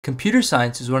Computer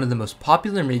science is one of the most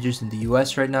popular majors in the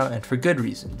US right now, and for good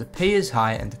reason. The pay is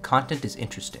high and the content is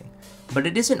interesting. But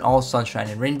it isn't all sunshine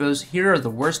and rainbows. Here are the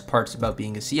worst parts about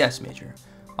being a CS major.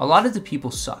 A lot of the people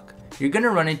suck. You're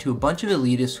gonna run into a bunch of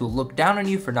elitists who will look down on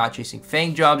you for not chasing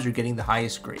FANG jobs or getting the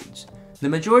highest grades. The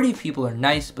majority of people are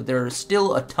nice, but there are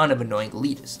still a ton of annoying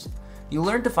elitists. You'll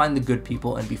learn to find the good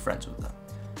people and be friends with them.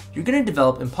 You're going to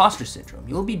develop imposter syndrome.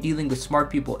 You'll be dealing with smart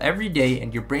people every day,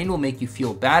 and your brain will make you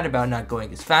feel bad about not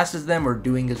going as fast as them or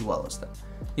doing as well as them.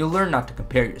 You'll learn not to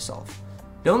compare yourself.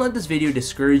 Don't let this video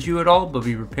discourage you at all, but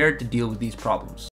be prepared to deal with these problems.